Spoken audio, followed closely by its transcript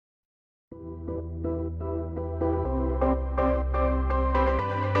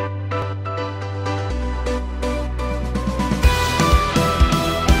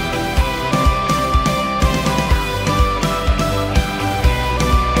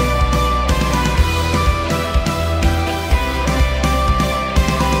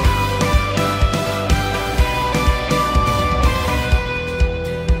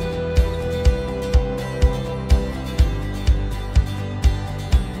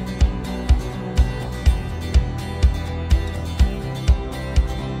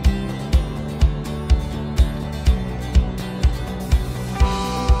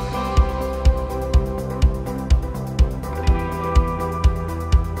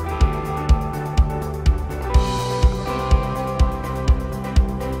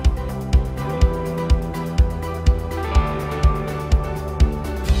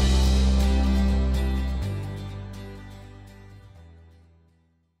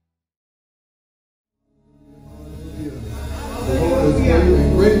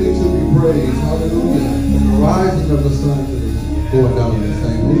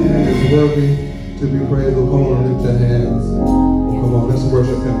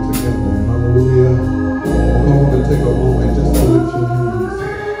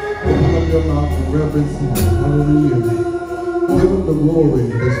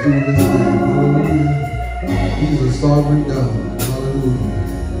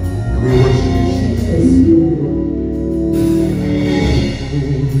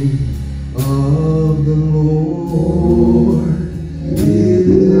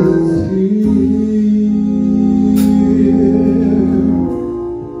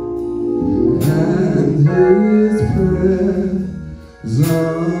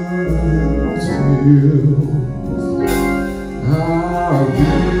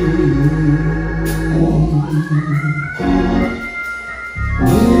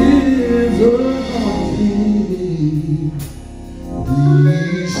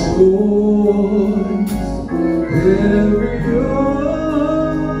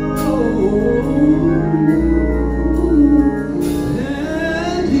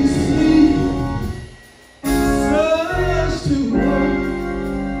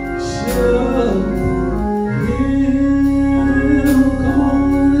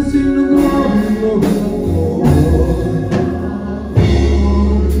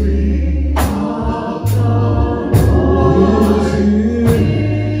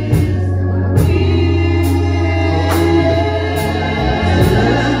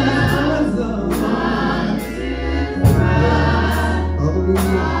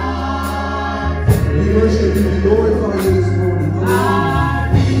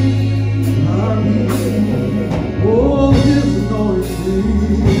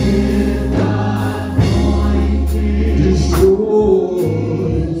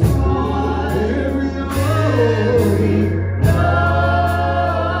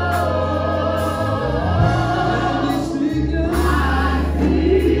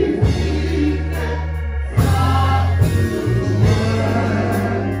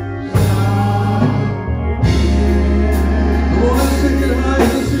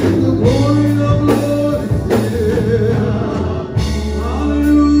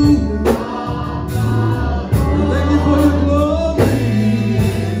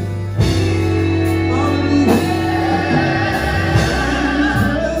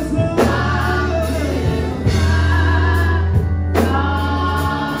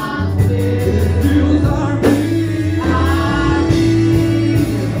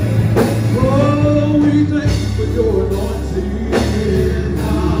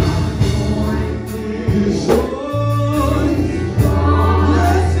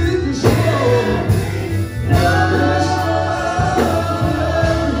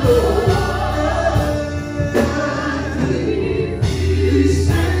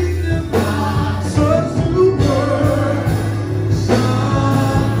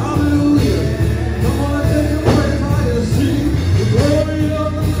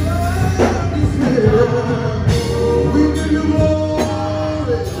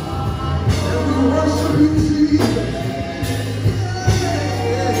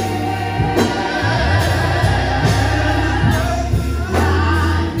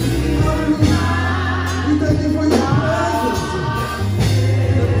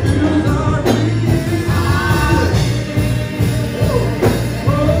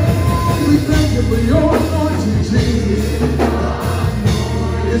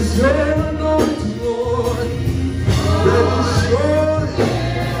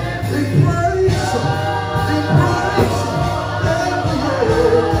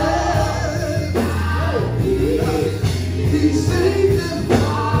He saved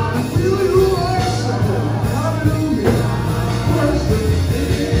them.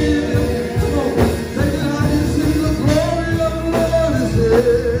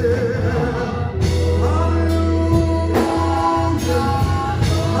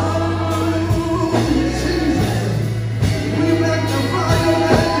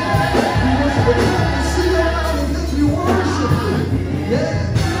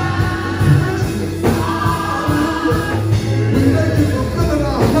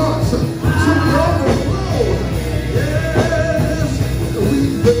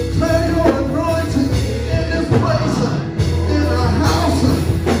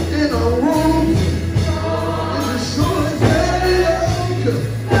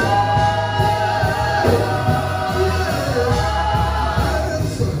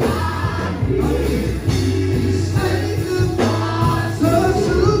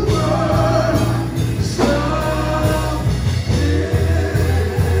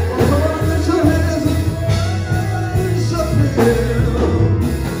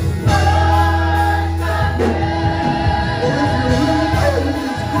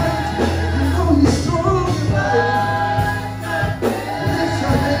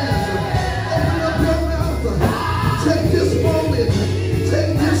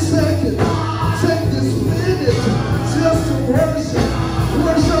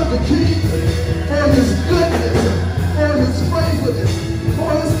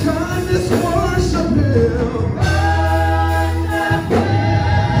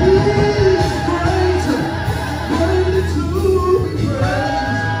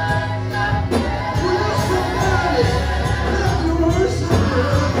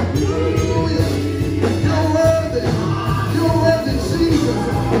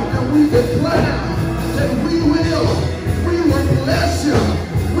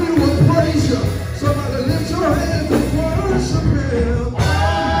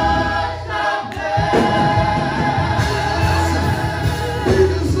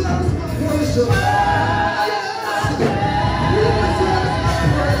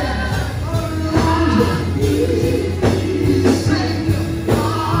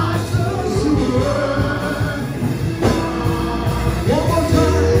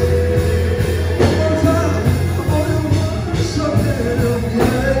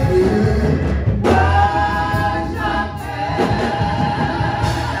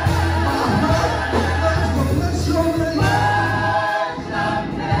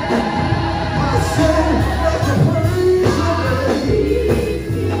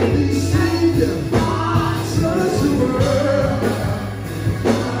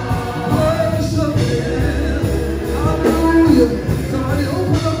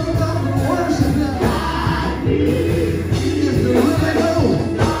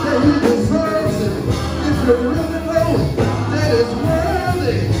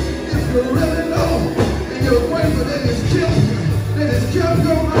 really know and you're grateful that He's kept you, that He's kept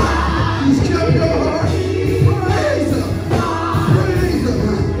your mind, He's kept your heart. Praise Him. Praise Him.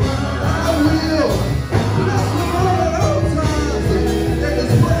 I will bless the Lord at all times, and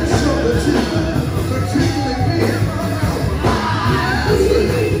His praise shall continually be in my mouth. Yes.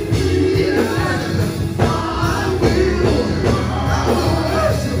 I will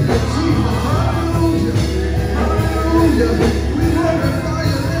worship You, Jesus. Hallelujah. Hallelujah. We glorify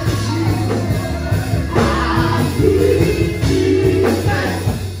Your name, Jesus.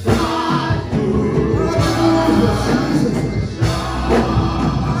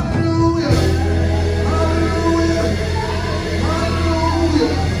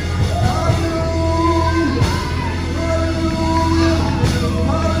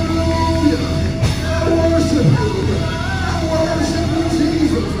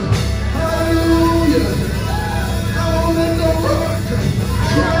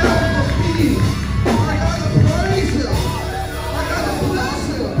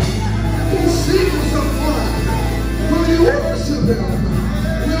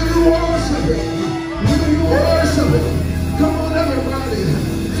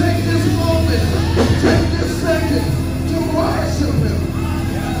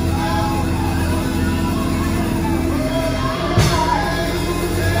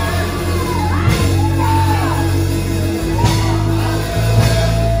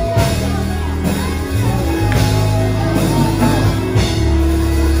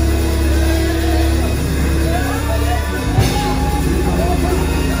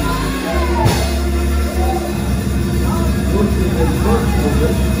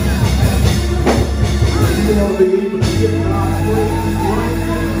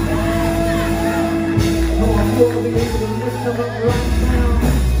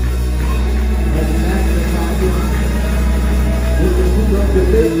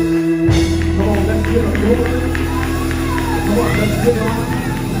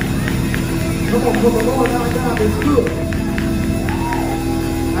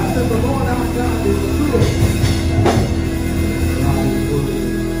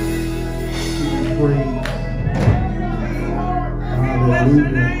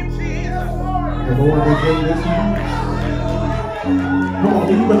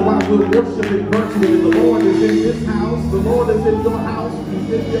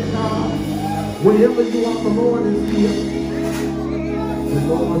 Wherever you are, the Lord is here. The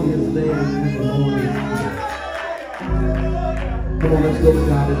Lord is there. The Lord is here. Come on, let's go to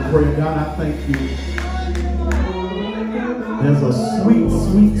God in prayer. God, I thank You. There's a sweet,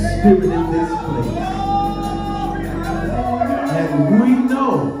 sweet spirit in this place. And we know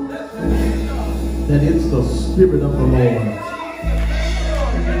that it's the Spirit of the Lord.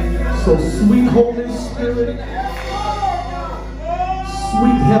 So sweet Holy Spirit,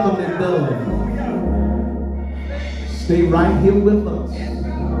 sweet heavenly dove, stay right here with us,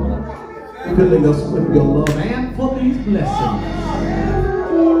 filling us with Your love and for these blessings.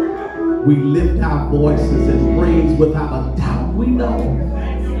 We lift our voices and praise without a doubt. We know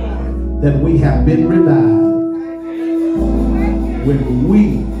that we have been revived when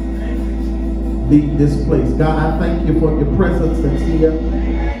we leave this place. God, I thank You for Your presence that's here.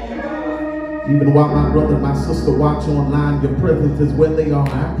 Even while my brother and my sister watch online, Your presence is where they are.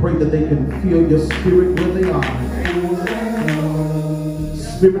 I pray that they can feel Your Spirit where they are.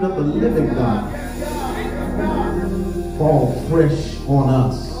 Spirit of the living God, fall fresh on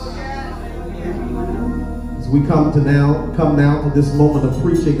us. As we come now to this moment of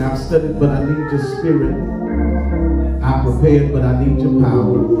preaching, I've studied, but I need Your Spirit. I prepared, but I need Your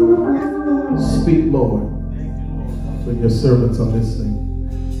power. Speak, Lord, for Your servants are listening.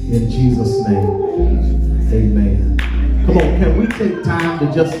 In Jesus' name, amen. Come on, can we take time to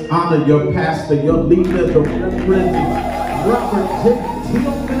just honor your pastor, your leader, the Reverend Robert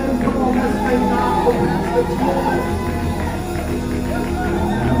Tillman? Come on, let's thank God for Pastor Tillman.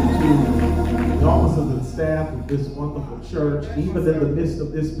 And to the officers and staff of this wonderful church, even in the midst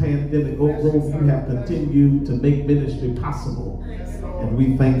of this pandemic, Oak Grove, you have continued to make ministry possible. And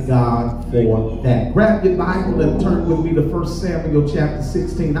we thank God for that. Grab your Bible and turn with me to 1 Samuel chapter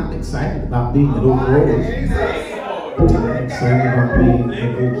 16. I'm excited about being at Oak Grove. I'm excited about being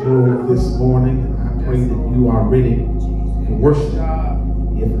at Oak Grove this morning. And I pray that you are ready for worship.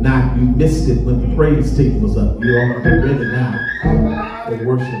 If not, you missed it when the praise team was up. You are ready now for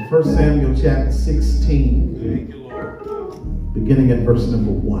worship. 1 Samuel chapter 16, beginning at verse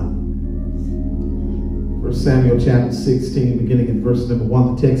number 1. 1 Samuel chapter 16, beginning in verse number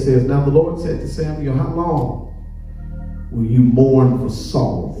 1, the text says, Now the Lord said to Samuel, How long will you mourn for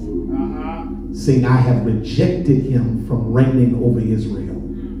Saul, seeing I have rejected him from reigning over Israel?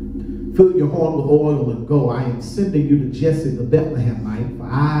 fill your horn with oil and go. I am sending you to Jesse the Bethlehemite, for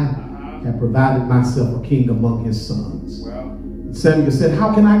I have provided myself a king among his sons. Samuel said,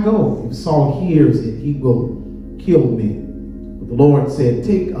 how can I go? If Saul hears it, he will kill me. But the Lord said,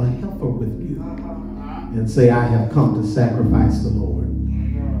 take a heifer with you and say, I have come to sacrifice the Lord.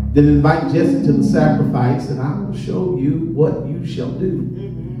 Then invite Jesse to the sacrifice, and I will show you what you shall do.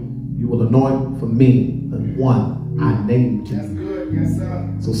 You will anoint for me the one I named to you. Yes,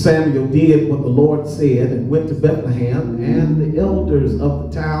 sir. So Samuel did what the Lord said and went to Bethlehem, and the elders of the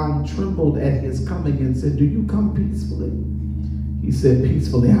town trembled at his coming and said, do you come peacefully? He said,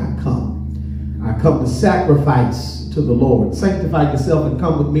 peacefully I come. I come to sacrifice to the Lord. Sanctify yourself and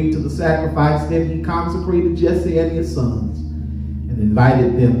come with me to the sacrifice. Then he consecrated Jesse and his sons and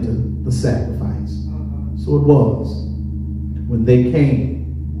invited them to the sacrifice. So it was when they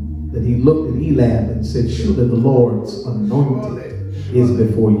came that he looked at Eliab and said, surely the Lord's anointed is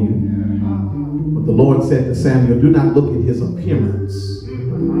before you. But the Lord said to Samuel, do not look at his appearance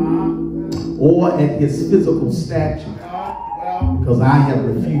or at his physical stature, because I have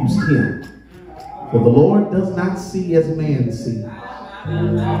refused him. For the Lord does not see as man sees.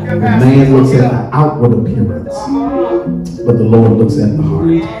 Man looks at the outward appearance, but the Lord looks at the heart.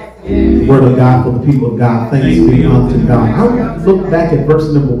 The word of God for the people of God. Thanks be unto God. I want to look back at verse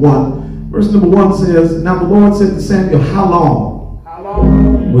number 1. Verse number 1 says, now the Lord said to Samuel, how long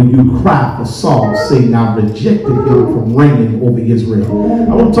will you cry for Saul, saying, I rejected him from reigning over Israel?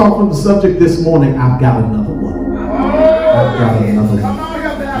 I want to talk from the subject this morning. I've got another one. I've got another one.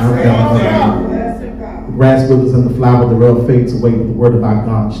 I've got another one. The grass withers and the flower thereof fades away, but the word of our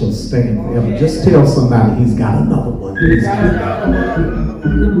God shall stand forever. Just tell somebody he's got another one.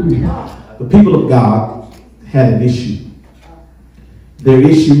 The people of God had an issue. Their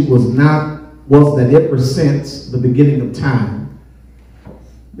issue was that ever since the beginning of time,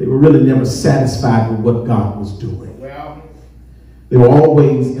 they were really never satisfied with what God was doing. They were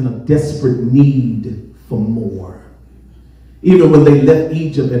always in a desperate need for more. Even when they left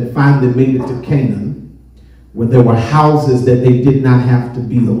Egypt and finally made it to Canaan, where there were houses that they did not have to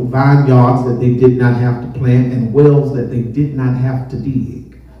build, vineyards that they did not have to plant, and wells that they did not have to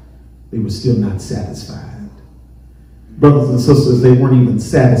dig, they were still not satisfied. Brothers and sisters, they weren't even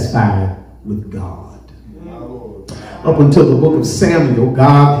satisfied with God. Up until the book of Samuel,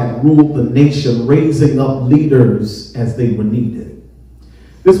 God had ruled the nation, raising up leaders as they were needed.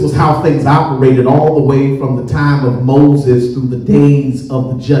 This was how things operated all the way from the time of Moses through the days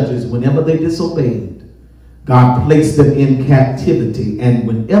of the judges. Whenever they disobeyed, God placed them in captivity. And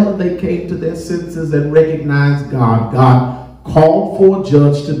whenever they came to their senses and recognized God, God called for a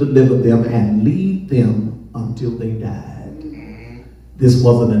judge to deliver them and lead them until they died. This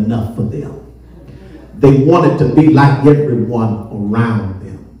wasn't enough for them. They wanted to be like everyone around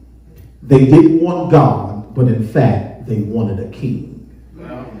them. They didn't want God, but in fact, they wanted a king.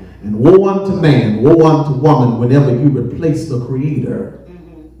 And woe unto man, woe unto woman, whenever you replace the creator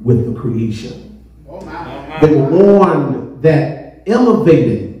with the creation. They were warned that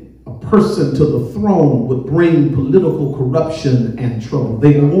elevating a person to the throne would bring political corruption and trouble.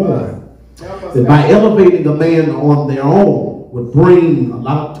 They were warned that by elevating a man on their own would bring a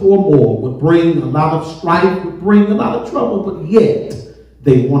lot of turmoil, would bring a lot of strife, would bring a lot of trouble, but yet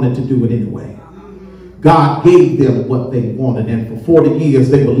they wanted to do it anyway. God gave them what they wanted, and for 40 years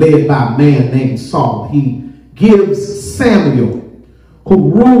they were led by a man named Saul. He gives Samuel,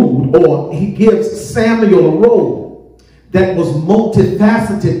 who ruled, or he gives Samuel a role that was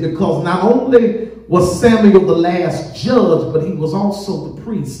multifaceted, because not only was Samuel the last judge, but he was also the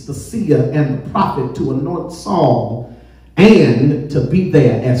priest, the seer, and the prophet to anoint Saul and to be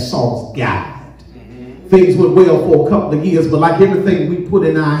there as Saul's guide. Things went well for a couple of years, but like everything we put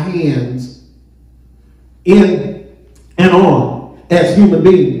in our hands, in and on as human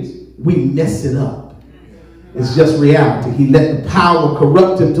beings, we mess it up. It's just reality. He let the power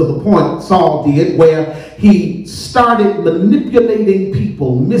corrupt him to the point, Saul did, where he started manipulating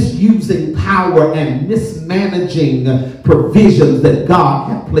people, misusing power and mismanaging provisions that God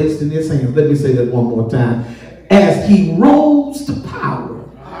had placed in his hands. Let me say that one more time. As he rose to power,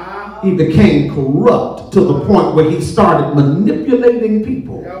 he became corrupt to the point where he started manipulating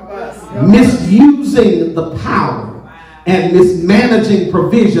people, misusing the power and mismanaging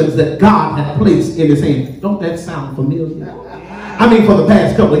provisions that God had placed in his hands. Don't that sound familiar? I mean, for the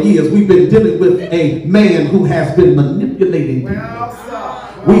past couple of years, we've been dealing with a man who has been manipulating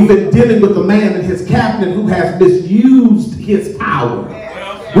people. We've been dealing with a man in his cabinet who has misused his power.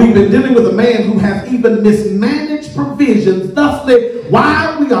 We've been dealing with a man who has even mismanaged provisions. Thusly,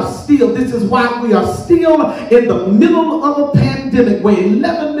 this is why we are still in the middle of a pandemic where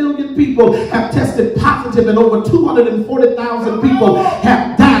 11 million people have tested positive and over 240,000 people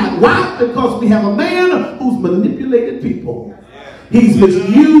have died. Why? Because we have a man who's manipulated people. He's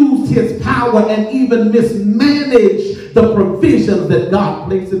misused his power and even mismanaged the provisions that God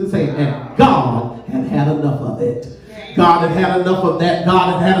placed in his hand. And God had had enough of it. God had had enough of that.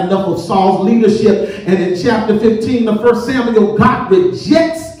 God had had enough of Saul's leadership. And in chapter 15 of 1 Samuel, God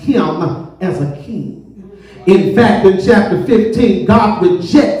rejects him as a king. In fact, in chapter 15, God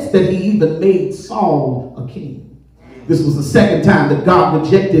rejects that he even made Saul a king. This was the second time that God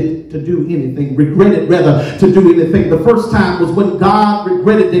rejected to do anything, regretted rather to do anything. The first time was when God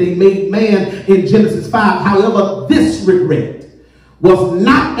regretted that he made man in Genesis 5. However, this regret was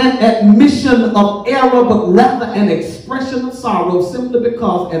not an admission of error, but rather an expression of sorrow, simply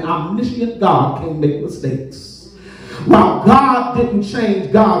because an omniscient God can make mistakes. While God didn't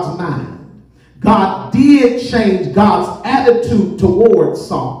change God's mind, God did change God's attitude towards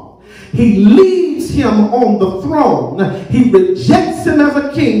Saul. He leaves him on the throne. He rejects him as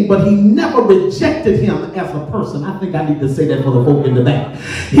a king, but he never rejected him as a person. I think I need to say that for the folk in the back.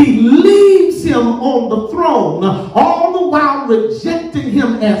 He leaves him on the throne, all the while rejecting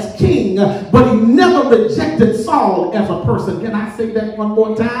him as king, but he never rejected Saul as a person. Can I say that one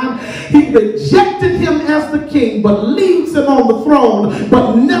more time? He rejected him as the king, but leaves him on the throne,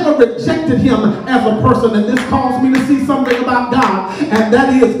 but never rejected him as a person. And this calls me to see something about God, and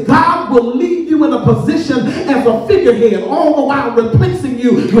that is God will leave you in a position as a figurehead, all the while replacing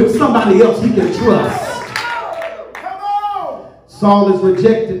you with somebody else he can trust. Saul is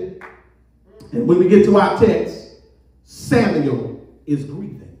rejected, and when we get to our text, Samuel is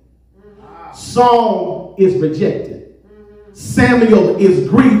grieving. Saul is rejected. Samuel is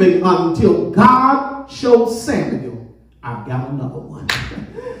grieving until God shows Samuel, I've got another one.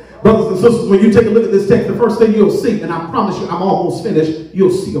 Brothers and sisters, when you take a look at this text, the first thing you'll see, and I promise you I'm almost finished, you'll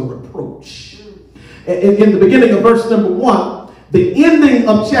see a reproach. In the beginning of verse number 1, the ending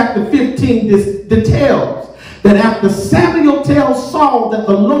of chapter 15 details that after Samuel tells Saul that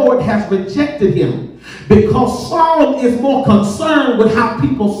the Lord has rejected him, because Saul is more concerned with how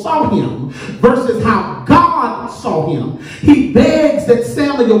people saw him versus how God saw him, he begs that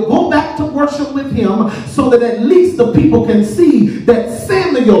Samuel go back to worship with him so that at least the people can see that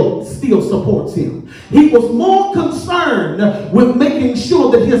Samuel still supports him. He was more concerned with making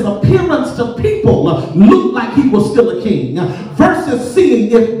sure that his appearance to people looked like he was still a king versus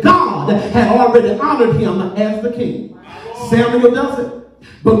seeing if God had already honored him as the king. Samuel does it.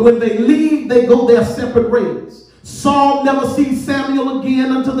 But when they leave, they go their separate ways. Saul never sees Samuel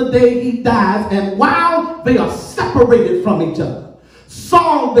again until the day he dies. And while they are separated from each other,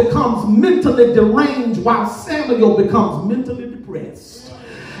 Saul becomes mentally deranged while Samuel becomes mentally depressed.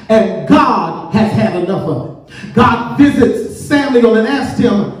 And God has had enough of it. God visits Samuel and asks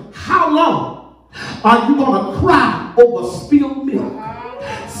him, how long are you going to cry over spilled milk,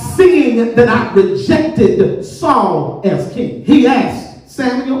 seeing that I rejected Saul as king? He asked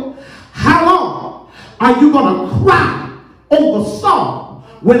Samuel, how long are you going to cry over Saul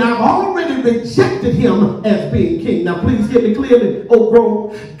when I've already rejected him as being king? Now please hear me clearly, oh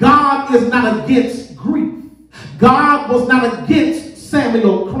bro. God is not against grief. God was not against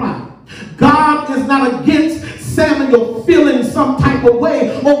Samuel crying. God is not against Samuel feeling some type of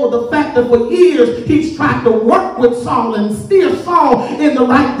way over the fact that for years he's tried to work with Saul and steer Saul in the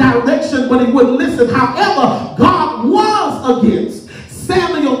right direction, but he wouldn't listen. However, God was against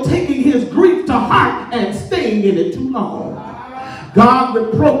Samuel taking his grief to heart and staying in it too long. God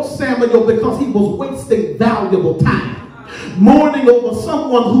reproached Samuel because he was wasting valuable time mourning over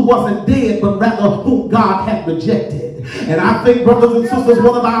someone who wasn't dead, but rather whom God had rejected. And I think, brothers and sisters,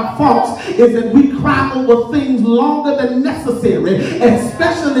 one of our faults is that we cry over things longer than necessary,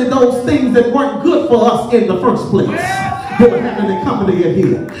 especially those things that weren't good for us in the first place. They were having a company in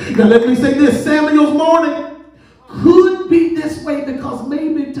here. Now let me say this, Samuel's mourning could be this way because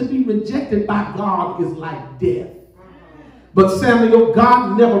maybe to be rejected by God is like death. But Samuel,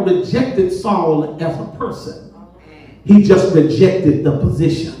 God never rejected Saul as a person. He just rejected the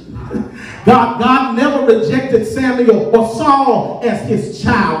position. God never rejected Samuel or Saul as his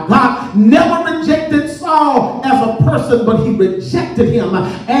child. God never rejected Saul as a person, but he rejected him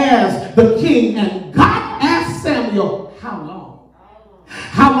as the king. And God asked Samuel, how long?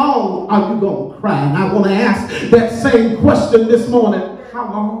 How long are you going to cry? And I want to ask that same question this morning.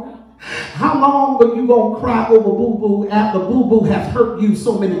 How long? How long are you going to cry over boo-boo after boo-boo has hurt you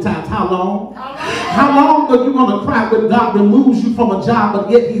so many times? How long? How long are you going to cry when God removes you from a job,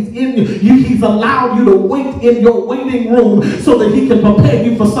 but yet he's in you? He's allowed you to wait in your waiting room so that he can prepare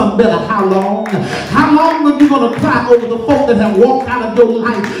you for something better. How long? How long are you going to cry over the folk that have walked out of your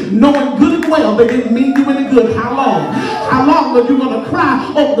life knowing good and well they didn't mean you any good? How long? How long are you going to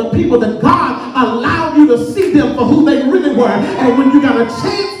cry over the people that God allowed you to see them for who they really were? And when you got a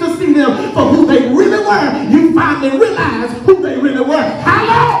chance to see them for who they really were, you finally realize who they really were. How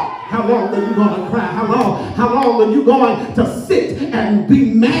long? How long are you going to cry? How long are you going to sit and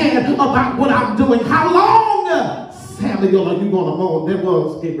be mad about what I'm doing? How long, Samuel, are you going to mourn? There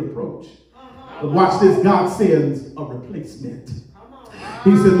was a reproach. But watch this. God sends a replacement.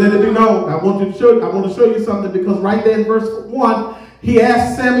 He said, let it be known. I want to show you something, because right there in verse 1, he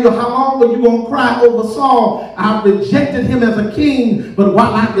asked Samuel, how long are you going to cry over Saul? I rejected him as a king, but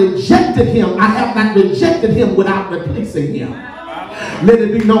while I rejected him, I have not rejected him without replacing him. Let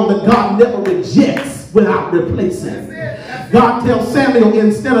it be known that God never rejects without replacing. God tells Samuel,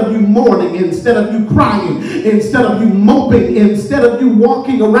 instead of you mourning, instead of you crying, instead of you moping, instead of you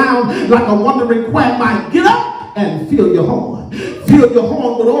walking around like a wandering quagmire, get up and fill your horn. Fill your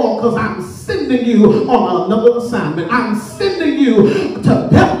horn with oil, because I'm sending you on another assignment. I'm sending you to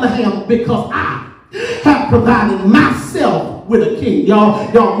Bethlehem because I have provided myself with a king.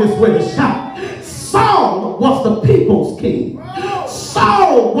 Y'all miss where to shout. Saul was the people's king.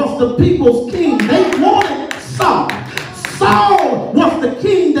 Saul was the people's king. They wanted Saul. Saul was the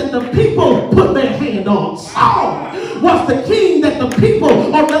king that the people put their hand on. Saul was the king that the people,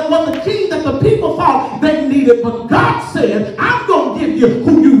 or that was the king that the people thought they needed. But God said, I'm going to give you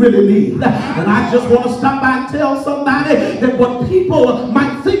who you really need. And I just want to stop by and tell somebody that what people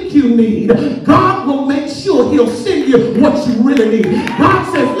might think you need, God will make sure he'll send you what you really need.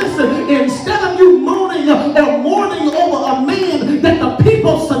 God says, listen, instead of you moaning or mourning over a man that the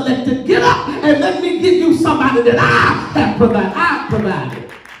people selected, get up and let me give you somebody that I have provided.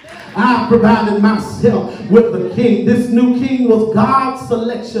 I provided myself with the king. This new king was God's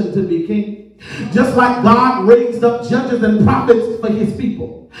selection to be king. Just like God raised up judges and prophets for his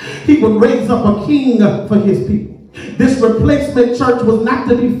people, he would raise up a king for his people. This replacement church was not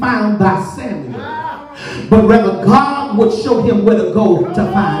to be found by Samuel, but rather God would show him where to go to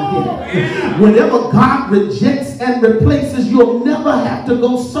find him. Whenever God rejects and replaces, you'll never have to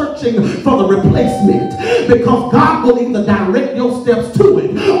go searching for the replacement, because God will either direct your steps to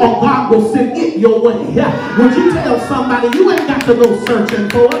it or God will send it your way. Would you tell somebody you ain't got to go searching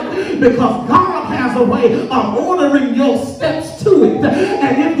for it, because God has a way of ordering your steps to it.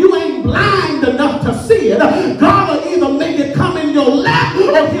 And if you ain't blind enough to see it, God will either make it come in your lap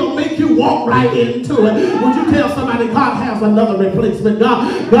or he'll make you walk right into it. Would you tell somebody God has another replacement?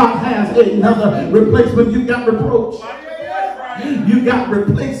 God has another replacement. You got reproach. You got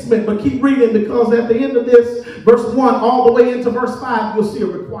replacement. But keep reading, because at the end of this, verse 1 all the way into verse 5, you'll see a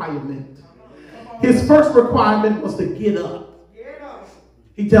requirement. His first requirement was to get up.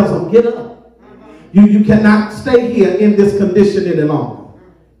 He tells them, get up. You cannot stay here in this condition any longer.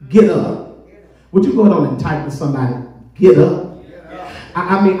 Get up. Would you go ahead and type to somebody, get up?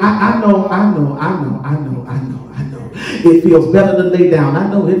 I know. It feels better to lay down. I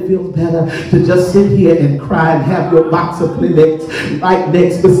know it feels better to just sit here and cry and have your box of Kleenex right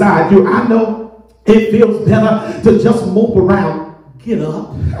next beside you. I know it feels better to just mope around. Get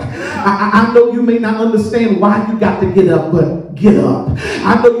up. I know you may not understand why you got to get up, but get up.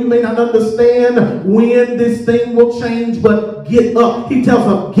 I know you may not understand when this thing will change, but get up. He tells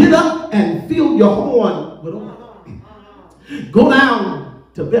them, get up and fill your horn with oil. Go down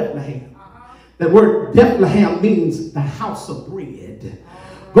to Bethlehem. That word Bethlehem means the house of bread.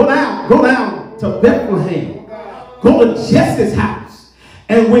 Go down to Bethlehem. Go to Jesse's house.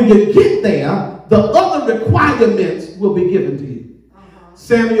 And when you get there, the other requirements will be given to you.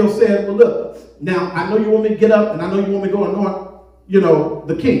 Samuel said, well, look, now I know you want me to get up and I know you want me to go anoint,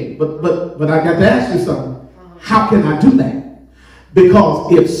 the king. But I got to ask you something. How can I do that?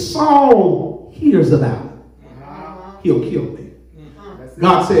 Because if Saul hears about it, he'll kill me.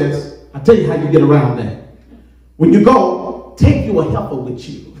 God says, I'll tell you how you get around that. When you go, take you a heifer with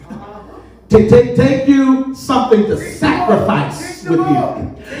you. Take you something to sacrifice with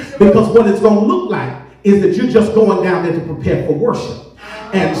you. Because what it's going to look like is that you're just going down there to prepare for worship.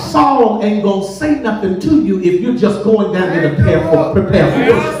 And Saul ain't going to say nothing to you if you're just going down there to prepare for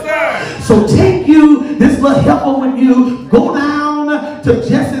worship. So take you this little heifer with you, go down to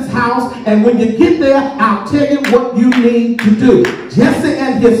Jesse's house, and when you get there, I'll tell you what you need to do. Jesse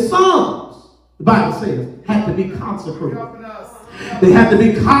and his sons, the Bible says, had to be consecrated. They had to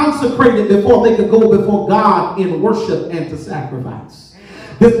be consecrated before they could go before God in worship and to sacrifice.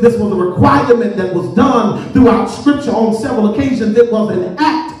 This was a requirement that was done throughout Scripture on several occasions. It was an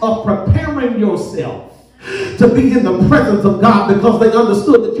act of preparing yourself to be in the presence of God, because they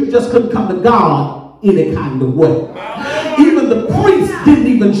understood that you just couldn't come to God any kind of way. Even the priests didn't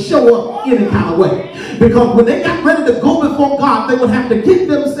even show up any kind of way, because when they got ready to go before God, they would have to get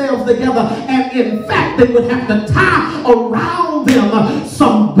themselves together, and in fact they would have to tie around them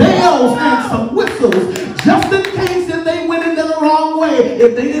some bells and some whistles, just in case if they went in there the wrong way.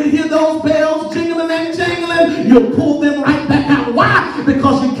 If they didn't hear those bells jingling and jangling, you'll pull them right back out. Why?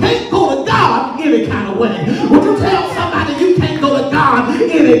 Because you can't go to God any kind of way. Would you tell somebody you can't go to God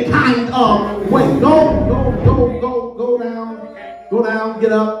any kind of way? Go down,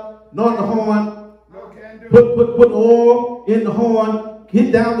 get up, anoint the horn, put oil in the horn,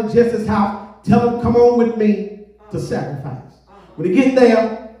 get down to Jesse's house, tell him, come on with me to sacrifice. When they get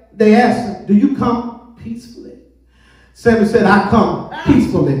there, they ask him, do you come peacefully? Samuel said, I come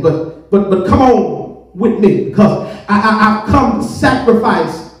peacefully, but come on with me, because I've come to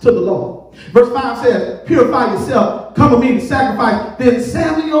sacrifice to the Lord. Verse 5 says, purify yourself, come with me to sacrifice. Then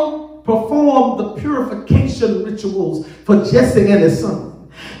Samuel performed the purification rituals for Jesse and his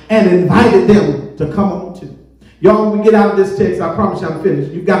son and invited them to come on too. Y'all, when we get out of this text, I promise you I'm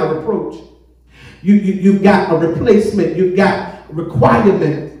finished. You've got a reproach. You've got a replacement. You've got a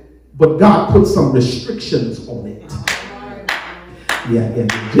requirement, but God put some restrictions on it. Yeah.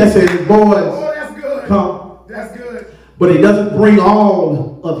 Jesse and his boys come. That's good. But he doesn't bring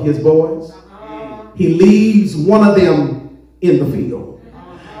all of his boys. He leaves one of them in the field.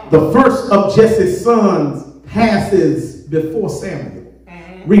 The first of Jesse's sons passes before Samuel.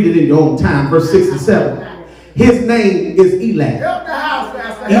 Read it in your own time, verse 6 and 7. His name is Eliab.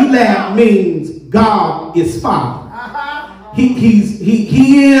 Eliab means God is Father.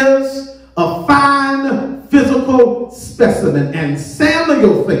 He is a fine physical specimen, and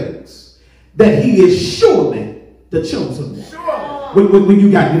Samuel thinks that he is surely the chosen one. When you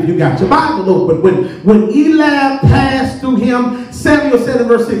got your Bible open, when Eliab passed through him, Samuel said in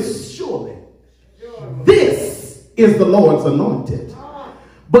verse 6, surely this is the Lord's anointed.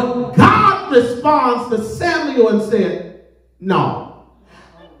 But God responds to Samuel and said, no,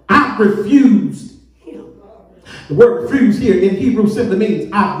 I refused him. The word refuse here in Hebrew simply means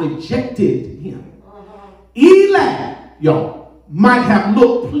I rejected him. Eliab, y'all, might have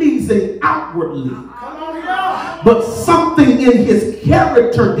looked pleasing outwardly, but something in his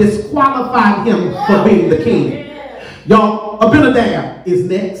character disqualified him for being the king. Y'all, Abinadab is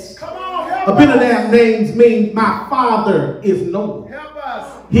next. Abinadab's name means my father is noble.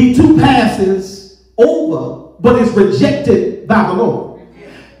 He too passes over, but is rejected by the Lord.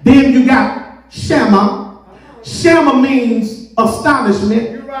 Then you got Shammah. Shammah means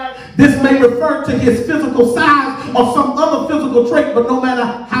astonishment. This may refer to his physical size or some other physical trait, but no matter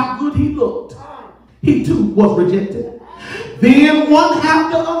how good he looked, he too was rejected. Then one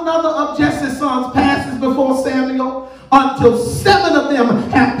after another of Jesse's sons passes before Samuel until 7 of them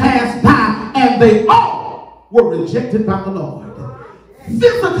have passed by, and they all were rejected by the Lord.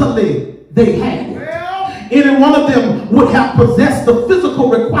 Physically, they had it. Any one of them would have possessed the physical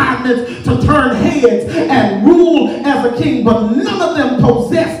requirements to turn heads and rule as a king, but none of them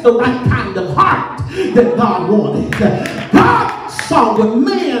possessed the right kind of heart that God wanted. God saw what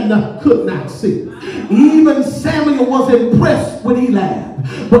man could not see. Even Samuel was impressed with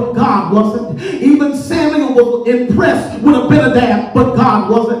Eliab, but God wasn't. Even Samuel was impressed with Abinadab, but God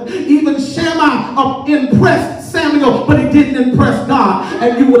wasn't. Even Shammah impressed Samuel, but he didn't impress God.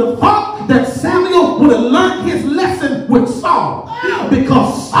 And you would have thought that Samuel would have learned his lesson with Saul,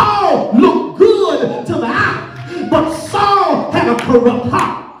 because Saul looked good to the eye, but Saul had a corrupt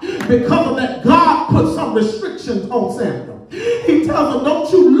heart. Because of that, God put some restrictions on Samuel. He tells him,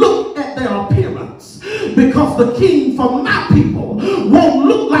 don't you look at their appearance, because the king for my people won't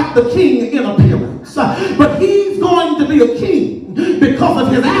look like the king in appearance, but he's going to be a king because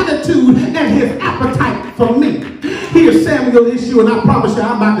of his attitude and his appetite for me. Here's Samuel's issue, and I promise you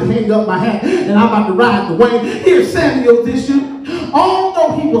I'm about to hang up my hat and I'm about to ride the wave. Here's Samuel's issue.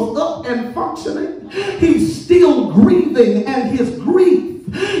 Although he was up and functioning, he's still grieving, and in his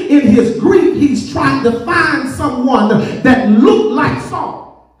grief, he's trying to find someone that looked like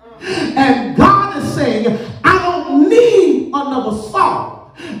Saul. And God is saying, I don't need another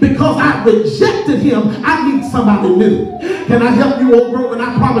Saul, because I rejected him. I need somebody new. Can I help you, old bro? And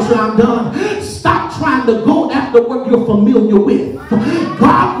I promise you I'm done. Stop trying to go after what you're familiar with.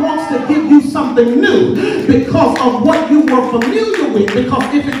 God wants to give you something new because of what you were familiar with.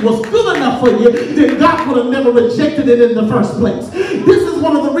 Because if it was good enough for you, then God would have never rejected it in the first place. This is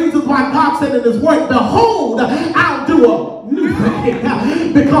one of the reasons why God said in his word, behold, I'll do a new thing.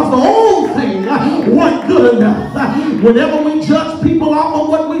 because the old thing wasn't good enough. Whenever we judge people off of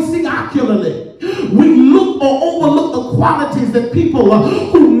what we see ocularly, we look or overlook the qualities that people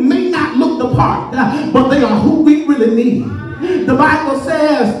who may not look the part, but they are who we really need. The Bible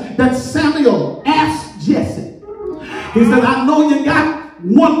says that Samuel asked Jesse. He said, I know you got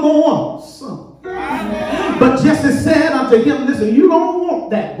one more son. But Jesse said unto him, listen, you don't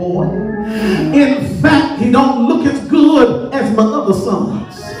want that boy. In fact, he don't look as good as my other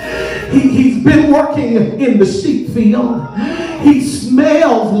sons. He's been working in the sheep field. He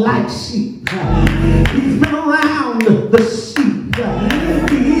smells like sheep. He's been around the sheep.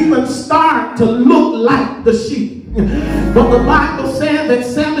 He even started to look like the sheep. But the Bible said that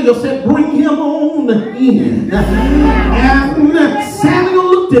Samuel said, bring him on in. And Samuel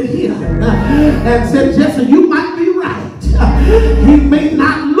looked at him and said, Jesse, you might be right. He may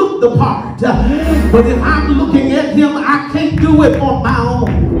not look the part, but if I'm looking at him, I can't do it on my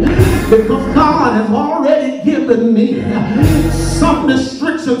own, because God has already given me some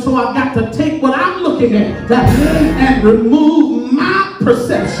restrictions. So I've got to take what I'm looking at and remove my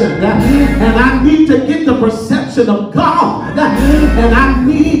perception, and I need to get the perception of God, and I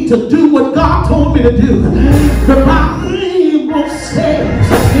need to do what God told me to do. The Bible says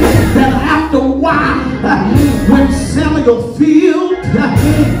that after a while, when Samuel filled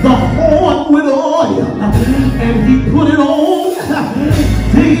the horn with oil and he put it on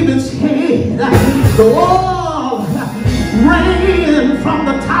David's head, the oil ran from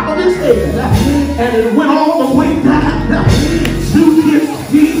the top of his head and it went all the way down to his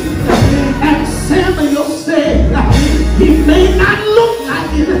feet. And Samuel said, he may not look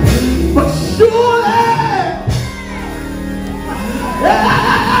like it, but surely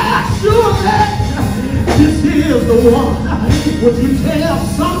this is the one. Would you tell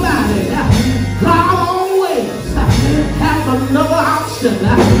somebody, God always has another option.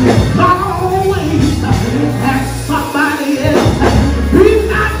 God always has somebody else. Be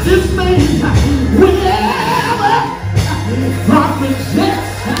not dismayed whenever God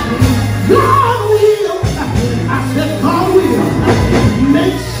rejects. God will, I said God will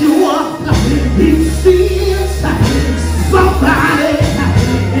make sure he sees somebody.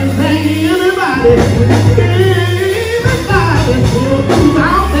 If ain't anybody who's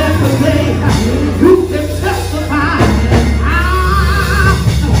out there today who can testify,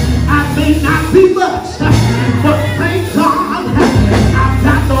 I may not be much, but thank God I've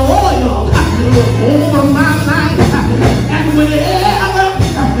got the oil over my life. And whenever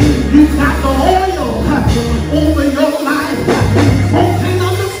you got the oil over your life, folks can't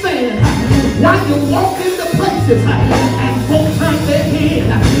understand why you walk into places and folks turn their head.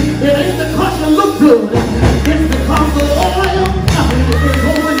 It ain't because you look good, it's because the oil is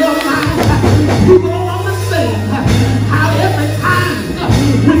over your life. You don't understand how every time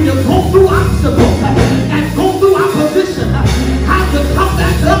when you go through obstacles and go through opposition, how you come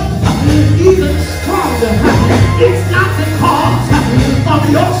back up even stronger. It's not because of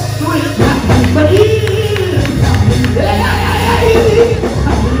your strength, but it is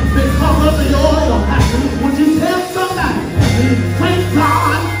because of the oil. Would you tell somebody, thank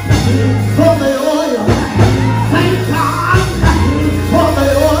God for the oil. Thank God for the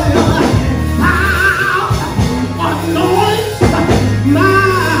oil. Now anoint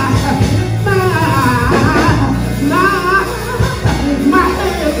my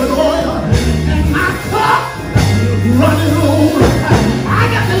head with oil and my cup running over. I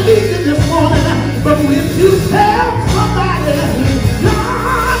got to leave you this morning, but when you tell somebody,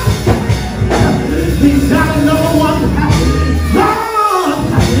 God, he's got another one. God,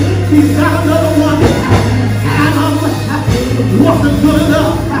 he's got another one. Adam wasn't good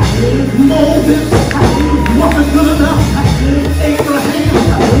enough. Moses wasn't good enough. Abraham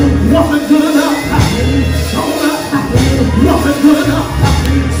wasn't good enough. Jonah wasn't good enough.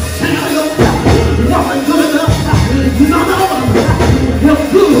 Samuel wasn't good enough. None of them were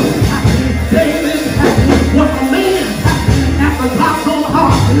good. David was a man after God's own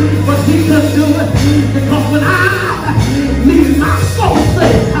heart, but he couldn't do it, because when I needed my soul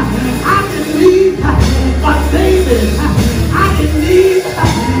saved, I didn't need a David, I didn't need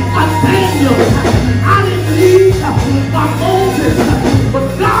a Daniel, I didn't need a Moses, but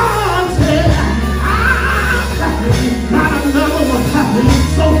God said, I've got another one.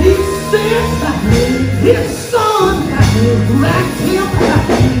 So he sent his son, wrapped him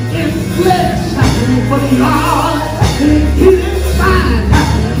in flesh, but he didn't find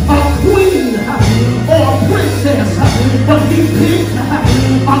a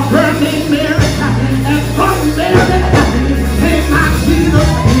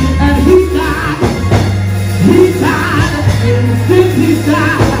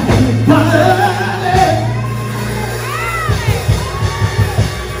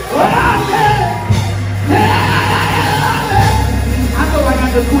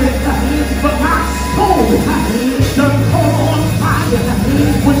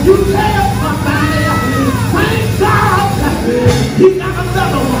you tell somebody, thank God, he got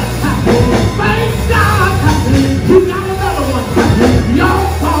another one. Thank God, he got another one. Y'all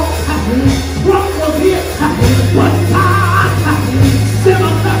thought Trump was it, but God sent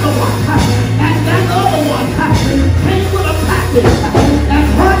another one. And that other one came with a package. And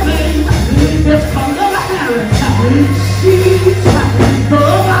her name is Kamala Harris. She's the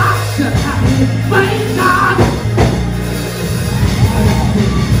other option. Thank God.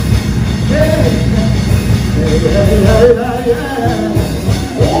 Yeah.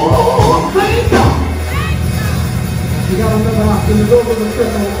 Oh, thank God. You got another option. It's over the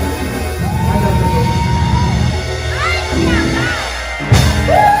triple. I got the one.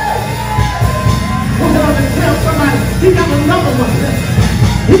 We're going to tell somebody, he got another one.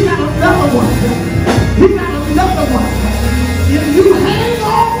 He got another one. He got another one. If you hang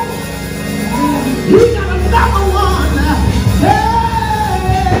on, he got another one. Yeah.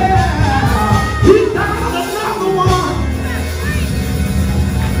 He got another one.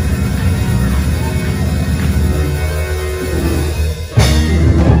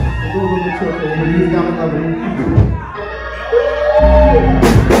 Go to the church over. He's got another one.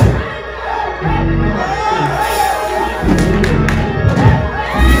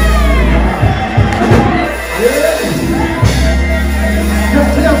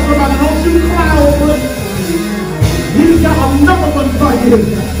 Just tell somebody, don't you cry over it. He's got another one for you.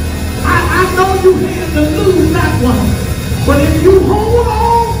 I know you had to lose that one, but if you hold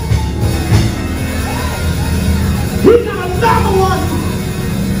on, he got another one.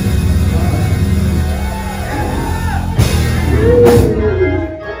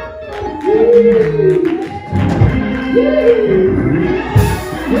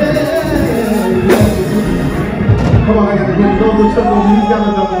 Come on, I got to get those the trouble. He's got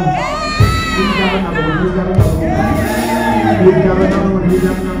another one. He's got another one. He's got another one. He's got another one. He's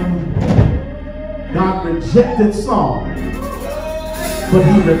got another one. God rejected Saul, but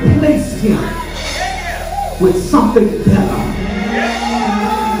he replaced him with something better.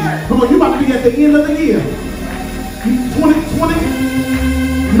 Come on, you about to be at the end of the year. 2020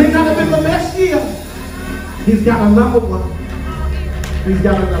 may not have been the best year. He's got another one. He's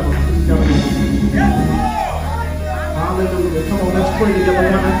got another one. He's got another one. Hallelujah. Come on, let's pray together.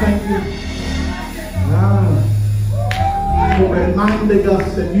 God, I thank you for reminding us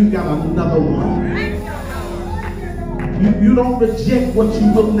that you got another one. You don't reject what you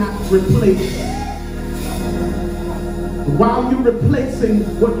will not replace. While you're replacing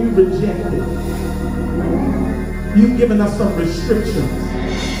what you rejected, you've given us some restrictions.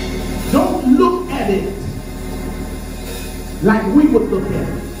 Don't look at it like we would look at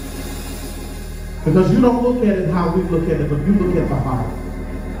it. Because you don't look at it how we look at it, but you look at the heart.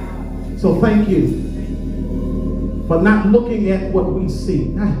 So thank you for not looking at what we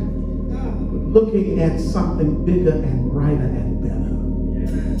see, but looking at something bigger and brighter and better.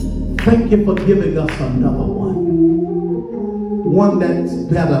 Thank you for giving us another one. One that's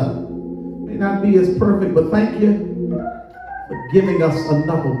better. May not be as perfect, but thank you for giving us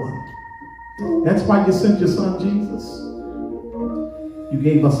another one. That's why you sent your son Jesus. You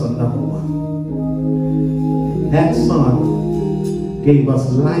gave us another one. That son gave us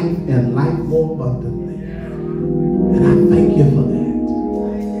life and life more abundantly. And I thank you for that.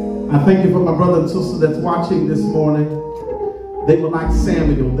 I thank you for my brother and sister that's watching this morning. They were like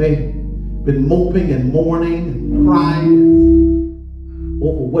Samuel. They've been moping and mourning and crying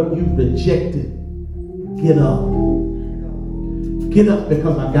over what you rejected. Get up. Get up,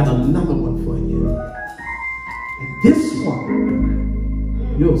 because I've got another one for you. And this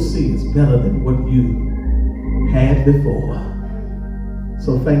one, you'll see is better than what you had before.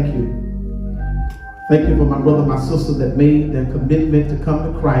 So thank you. Thank you for my brother, my sister that made their commitment to come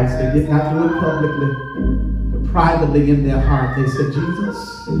to Christ. They did not do it publicly, but privately in their heart, they said,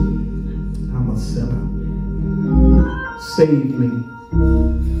 Jesus, I'm a sinner. Save me.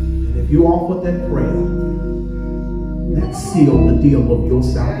 And if you offer that prayer, that sealed the deal of your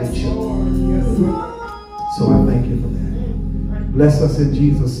salvation. So I thank you for that. Bless us in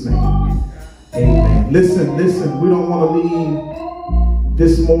Jesus' name. Amen. Listen, we don't want to leave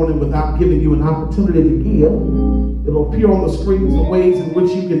this morning without giving you an opportunity to give. It'll appear on the screens the ways in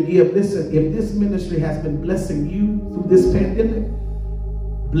which you can give. Listen, if this ministry has been blessing you through this pandemic,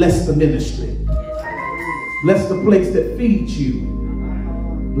 bless the ministry. Bless the place that feeds you.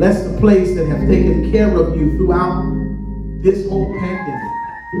 Bless the place that has taken care of you throughout this whole pandemic.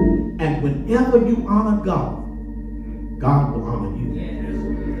 And whenever you honor God, God will honor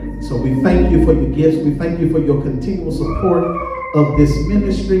you. So we thank you for your gifts. We thank you for your continual support of this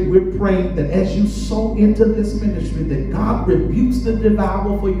ministry. We're praying that as you sow into this ministry, that God rebukes the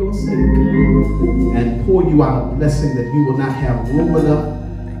devourer for your sake and pour you out a blessing that you will not have room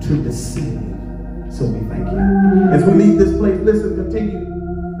enough to receive. So we thank you. As we leave this place, listen, continue.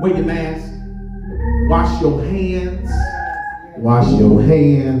 Wear your mask. Wash your hands. Wash your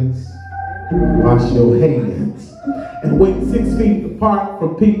hands. Wash your hands. And wait 6 feet apart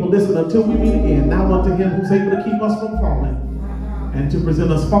from people. Listen, until we meet again. Now unto him who's able to keep us from falling and to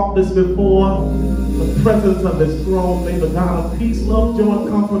present us faultless before the presence of his throne. May the God of peace, love, joy, and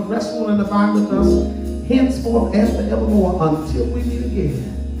comfort rest, rule, and abide with us henceforth and forevermore until we meet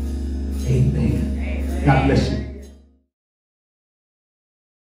again. Amen. God bless you.